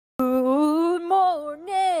Good morning.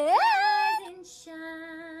 Rise and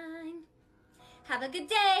shine. Have a good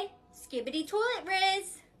day. Skibbity toilet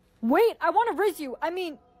riz. Wait, I want to riz you.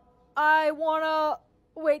 I want to...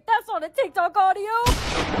 Wait, that's not a TikTok audio.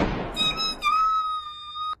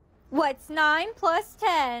 What's 9 plus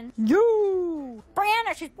 10? You.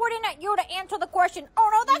 Brianna, she's pointing at you to answer the question. Oh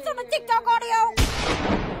no, that's not a TikTok audio.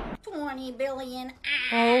 20 billion.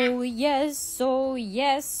 Oh yes, oh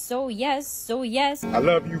yes, oh yes, oh yes. I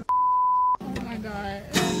love you. Oh my god.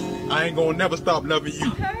 I ain't gonna never stop loving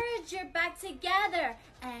you. Heard you're back together.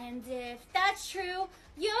 And if that's true,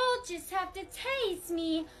 you'll just have to taste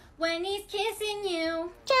me when he's kissing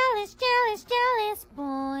you. Jealous, jealous, jealous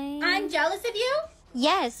boy. I'm jealous of you?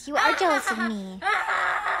 Yes, you are jealous of me.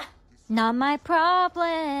 Not my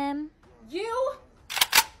problem. You?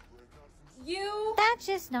 That's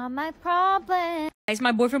just not my problem. Guys,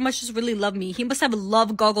 my boyfriend must just really love me. He must have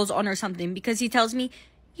love goggles on or something because he tells me,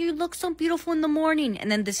 you look so beautiful in the morning.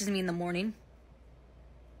 And then this is me in the morning.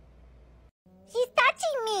 He's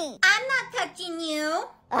touching me. I'm not touching you.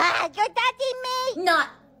 You're touching me. Not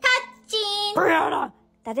touching. Brianna!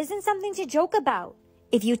 That isn't something to joke about.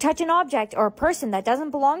 If you touch an object or a person that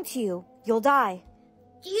doesn't belong to you, you'll die.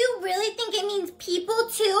 Do you really think it means people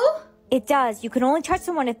too? It does. You can only touch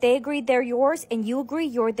someone if they agree they're yours and you agree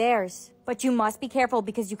you're theirs. But you must be careful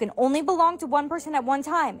because you can only belong to one person at one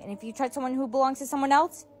time. And if you touch someone who belongs to someone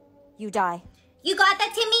else, you die. You got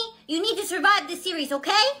that, Timmy? You need to survive this series,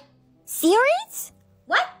 okay? Series?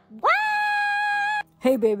 What? What?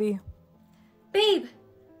 Hey, baby. Babe.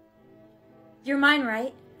 You're mine,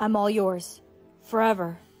 right? I'm all yours.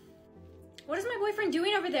 Forever. What is my boyfriend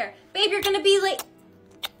doing over there? Babe, you're gonna be late.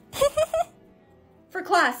 For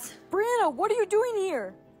class. Brianna, what are you doing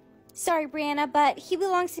here? Sorry, Brianna, but he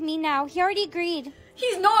belongs to me now. He already agreed.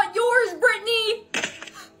 He's not yours, Brittany!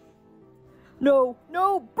 No,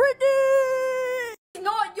 Brittany! He's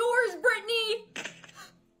not yours, Brittany!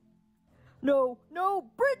 No,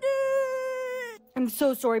 Brittany! I'm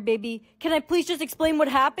so sorry, baby. Can I please just explain what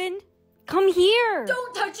happened? Come here!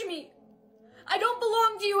 Don't touch me! I don't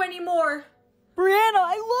belong to you anymore! Brianna,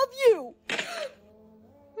 I love you!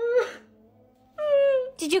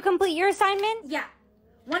 Did you complete your assignment? Yeah.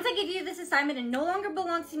 Once I give you this assignment, it no longer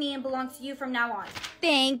belongs to me and belongs to you from now on.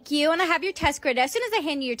 Thank you. And I have your test grid. As soon as I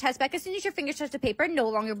hand you your test back, as soon as your fingers touch the paper, it no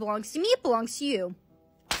longer belongs to me. It belongs to you.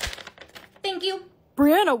 Thank you.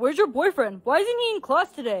 Brianna, where's your boyfriend? Why isn't he in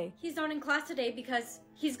class today? He's not in class today because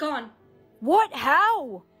he's gone. What?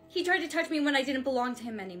 How? He tried to touch me when I didn't belong to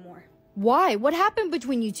him anymore. Why? What happened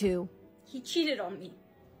between you two? He cheated on me.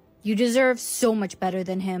 You deserve so much better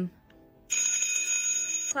than him.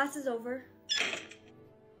 Class is over.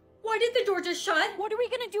 Why did the door just shut? What are we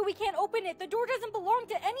gonna do? We can't open it. The door doesn't belong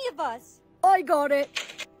to any of us. I got it.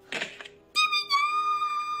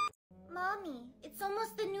 Mommy, it's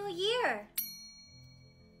almost the new year.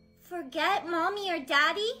 Forget mommy or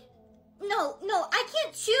daddy? No, I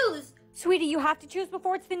can't choose. Sweetie, you have to choose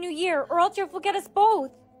before it's the new year, or else you'll forget us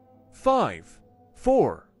both. 5,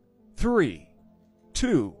 4, 3,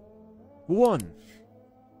 2, 1.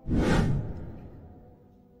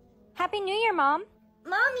 Happy New Year, Mom.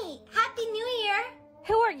 Mommy, Happy New Year.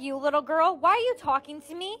 Who are you, little girl? Why are you talking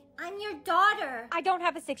to me? I'm your daughter. I don't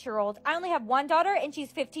have a 6-year-old. I only have one daughter, and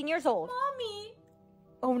she's 15 years old. Mommy.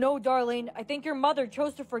 Oh no, darling. I think your mother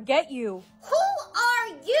chose to forget you. Who are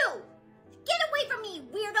you? Get away from me,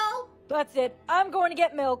 weirdo. That's it. I'm going to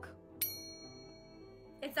get milk.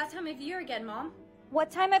 It's that time of year again, Mom. What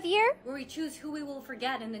time of year? Where we choose who we will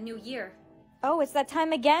forget in the new year. Oh, it's that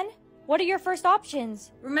time again? What are your first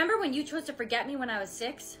options? Remember when you chose to forget me when I was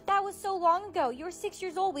 6? That was so long ago. You were 6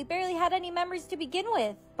 years old. We barely had any memories to begin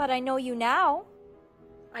with. But I know you now.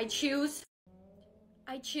 I choose.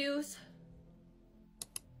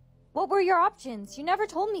 What were your options? You never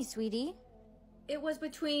told me, sweetie. It was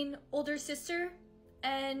between older sister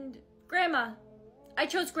and grandma. I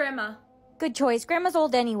chose grandma. Good choice. Grandma's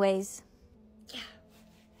old anyways. Yeah.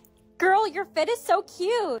 Girl, your fit is so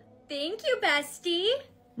cute. Thank you, bestie.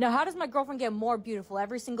 Now, how does my girlfriend get more beautiful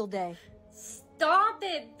every single day? Stop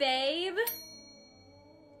it, babe.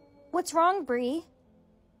 What's wrong, Bree?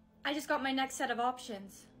 I just got my next set of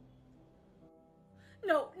options.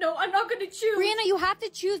 No, I'm not gonna choose. Brianna, you have to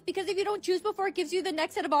choose because if you don't choose before it gives you the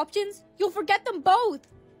next set of options, you'll forget them both.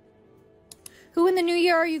 Who in the new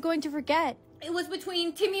year are you going to forget? It was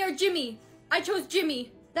between Timmy or Jimmy. I chose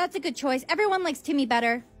Jimmy. That's a good choice. Everyone likes Timmy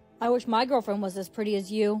better. I wish my girlfriend was as pretty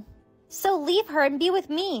as you. So leave her and be with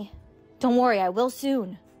me. Don't worry, I will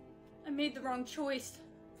soon. I made the wrong choice.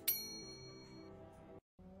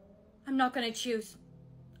 I'm not gonna choose.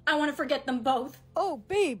 I want to forget them both. Oh,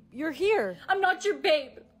 babe, you're here. I'm not your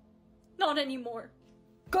babe. Not anymore.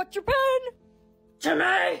 Got your pen?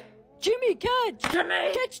 Timmy! Jimmy, catch!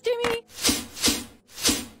 Timmy! Catch, Timmy!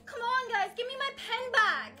 Come on, guys, give me my pen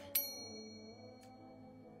back.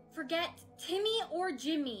 Forget Timmy or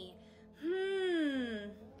Jimmy.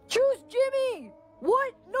 Choose Jimmy!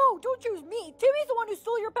 What? No, don't choose me. Timmy's the one who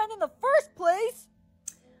stole your pen in the first place.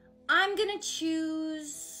 I'm gonna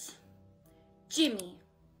choose Jimmy.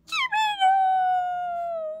 Jimmy, no!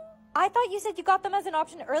 I thought you said you got them as an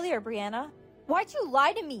option earlier, Brianna. Why'd you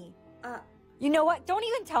lie to me? You know what? Don't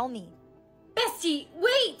even tell me. Bestie,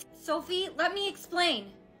 wait! Sophie, let me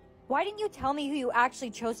explain. Why didn't you tell me who you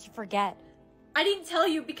actually chose to forget? I didn't tell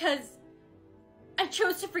you because I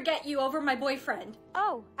chose to forget you over my boyfriend.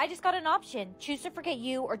 Oh, I just got an option. Choose to forget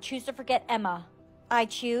you or choose to forget Emma. I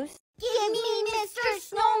choose. Give me Mr.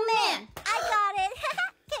 Snowman. I got it.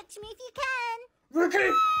 Catch me if you can.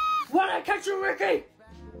 Ricky! Why'd I catch you, Ricky?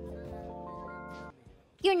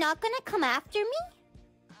 You're not gonna come after me?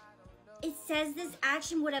 It says this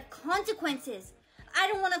action would have consequences. I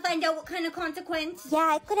don't want to find out what kind of consequence.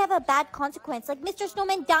 Yeah, it could have a bad consequence, like Mr.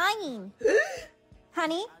 Snowman dying.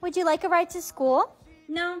 Honey, would you like a ride to school?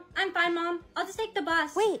 No, I'm fine, Mom. I'll just take the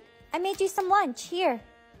bus. Wait, I made you some lunch. Here.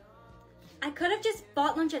 I could have just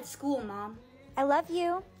bought lunch at school, Mom. I love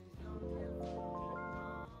you.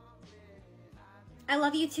 I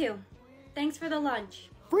love you too. Thanks for the lunch.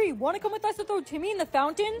 Bree, want to come with us to throw Timmy in the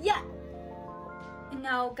fountain? Yeah.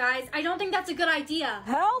 No, guys, I don't think that's a good idea.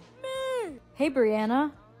 Help me! Hey,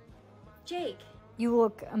 Brianna. Jake, You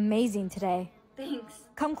look amazing today. thanks.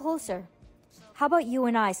 Come closer. How about you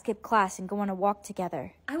and I skip class and go on a walk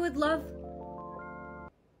together? I would love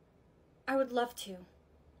to.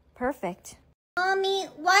 Perfect. Mommy,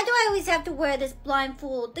 why do I always have to wear this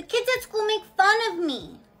blindfold? The kids at school make fun of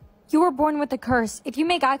me. You were born with a curse. If you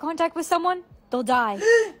make eye contact with someone, they'll die.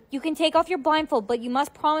 You can take off your blindfold, but you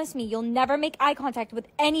must promise me you'll never make eye contact with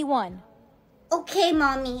anyone. Okay,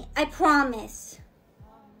 Mommy, I promise.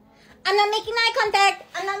 I'm not making eye contact.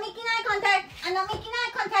 I'm not making eye contact. I'm not making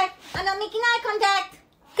eye contact. I'm not making eye contact.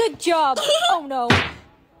 Good job. Oh no.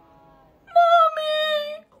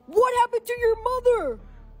 Mommy! What happened to your mother?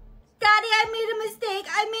 Daddy, I made a mistake.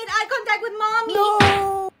 I made eye contact with Mommy.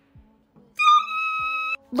 No!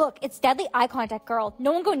 Look, it's deadly eye contact, girl.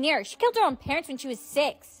 No one go near her. She killed her own parents when she was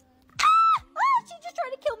 6. She just tried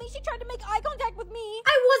to kill me. She tried to make eye contact with me.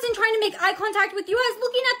 I wasn't trying to make eye contact with you. I was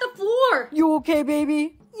looking at the floor. You okay,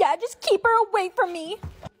 baby? Yeah, just keep her away from me.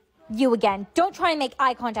 You again. Don't try and make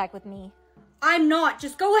eye contact with me. I'm not.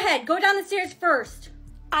 Just go ahead. Go down the stairs first.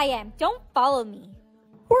 I am. Don't follow me.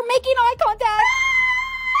 We're making eye contact.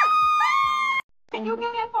 Can you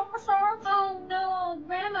give me a pumper star? Oh no,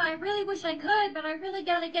 Grandma, I really wish I could, but I really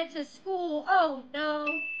gotta get to school. Oh no.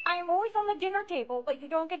 I'm always on the dinner table, but you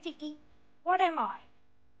don't get to eat. What am I?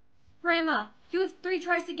 Grandma, you have 3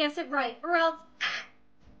 tries to guess it right, or else...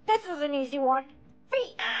 This is an easy one.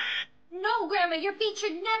 Feet! No, Grandma, your feet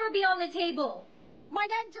should never be on the table. My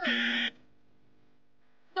dentures.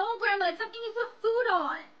 No, Grandma, it's something you put food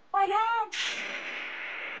on. My hand.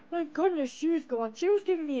 Thank goodness she's gone. She was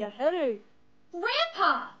giving me a headache.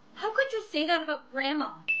 Grandpa! How could you say that about Grandma?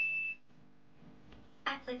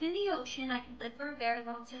 I live in the ocean. I can live for a very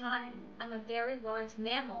long time. I'm a very large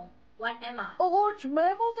mammal. What am I? A large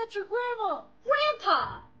mammal? That's your grandma.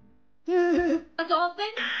 Grandpa! A dolphin?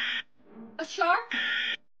 A shark?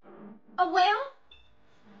 A whale?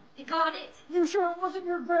 I got it. You sure it wasn't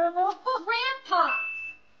your grandma? Grandpa!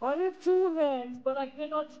 I have 2 hands, but I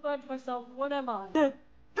cannot scratch myself. What am I? Your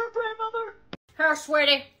grandmother? Here,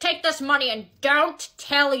 sweetie, take this money and don't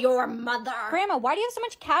tell your mother. Grandma, why do you have so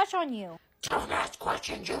much cash on you? Don't ask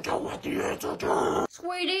questions you don't want the answer to.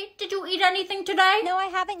 Sweetie, did you eat anything today? No, I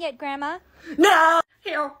haven't yet, Grandma. No!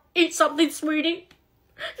 Here, eat something, sweetie.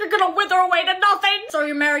 You're gonna wither away to nothing! So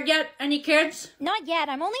you're married yet? Any kids? Not yet.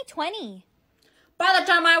 I'm only 20. By the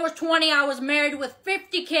time I was 20, I was married with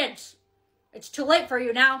 50 kids. It's too late for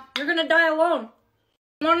you now. You're gonna die alone.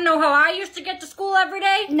 Wanna know how I used to get to school every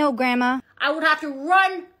day? No, Grandma. I would have to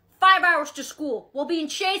run 5 hours to school while being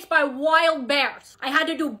chased by wild bears. I had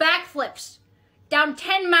to do backflips down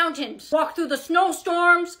 10 mountains, walk through the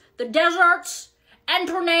snowstorms, the deserts, and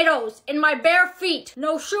tornadoes in my bare feet.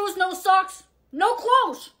 No shoes, no socks, no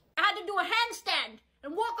clothes. I had to do a handstand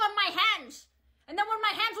and walk on my hands. And then when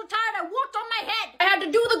my hands were tired, I walked on my head. I had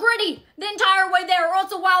to do the gritty the entire way there, or else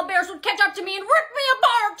the wild bears would catch up to me and rip me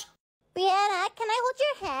apart. Brianna, can I hold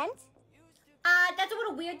your hand? That's a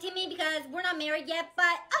little weird to me because we're not married yet,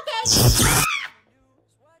 but okay.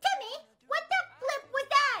 Timmy, what the flip was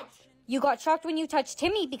that? You got shocked when you touched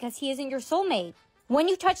Timmy because he isn't your soulmate. When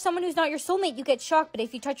you touch someone who's not your soulmate, you get shocked, but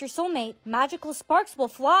if you touch your soulmate, magical sparks will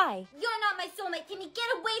fly. You're not my soulmate, Timmy. Get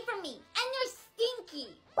away from me. And you're stinky.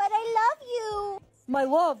 But I love you. My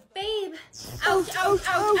love. Babe. Ouch, ouch,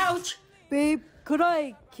 ouch, ouch. Babe, could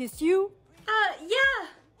I kiss you? Yeah.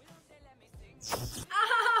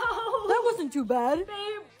 Ow. That wasn't too bad.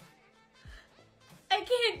 Babe. I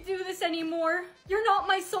can't do this anymore. You're not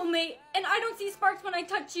my soulmate, and I don't see sparks when I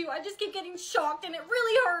touch you. I just keep getting shocked, and it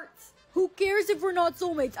really hurts. Who cares if we're not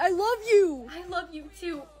soulmates? I love you. I love you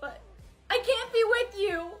too, but I can't be with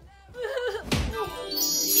you.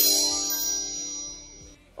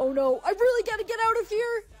 Oh no, I really gotta get out of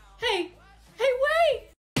here. Hey, wait!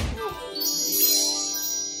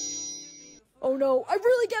 Oh no, I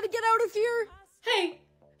really gotta get out of here. Hey,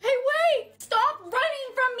 wait! Stop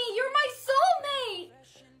running from me! You're my soulmate!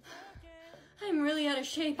 I'm really out of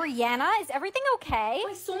shape. Brianna, is everything okay?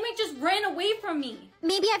 My soulmate just ran away from me.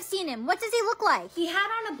 Maybe I've seen him. What does he look like? He had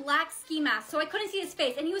on a black ski mask, so I couldn't see his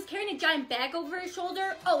face, and he was carrying a giant bag over his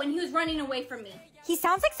shoulder. Oh, and he was running away from me. He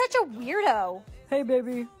sounds like such a weirdo. Hey,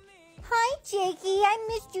 baby. Hi, Jakey. I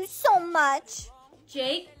missed you so much.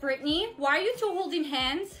 Jake, Brittany, why are you two holding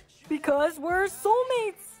hands? Because we're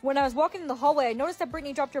soulmates. When I was walking in the hallway, I noticed that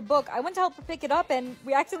Brittany dropped her book. I went to help her pick it up, and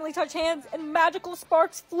we accidentally touched hands, and magical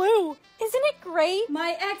sparks flew. Isn't it great?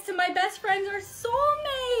 My ex and my best friends are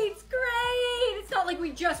soulmates! Great! It's not like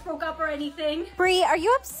we just broke up or anything. Bri, are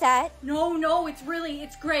you upset? No, it's great.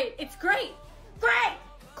 It's great! Great!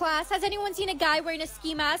 Class, has anyone seen a guy wearing a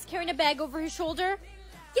ski mask carrying a bag over his shoulder?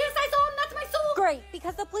 Yes, I saw him! That's my soul! Great,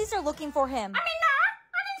 because the police are looking for him. I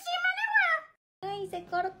didn't see him anywhere! Guys, I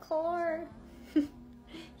got a car.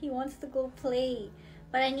 He wants to go play.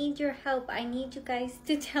 But I need your help. I need you guys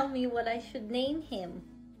to tell me what I should name him.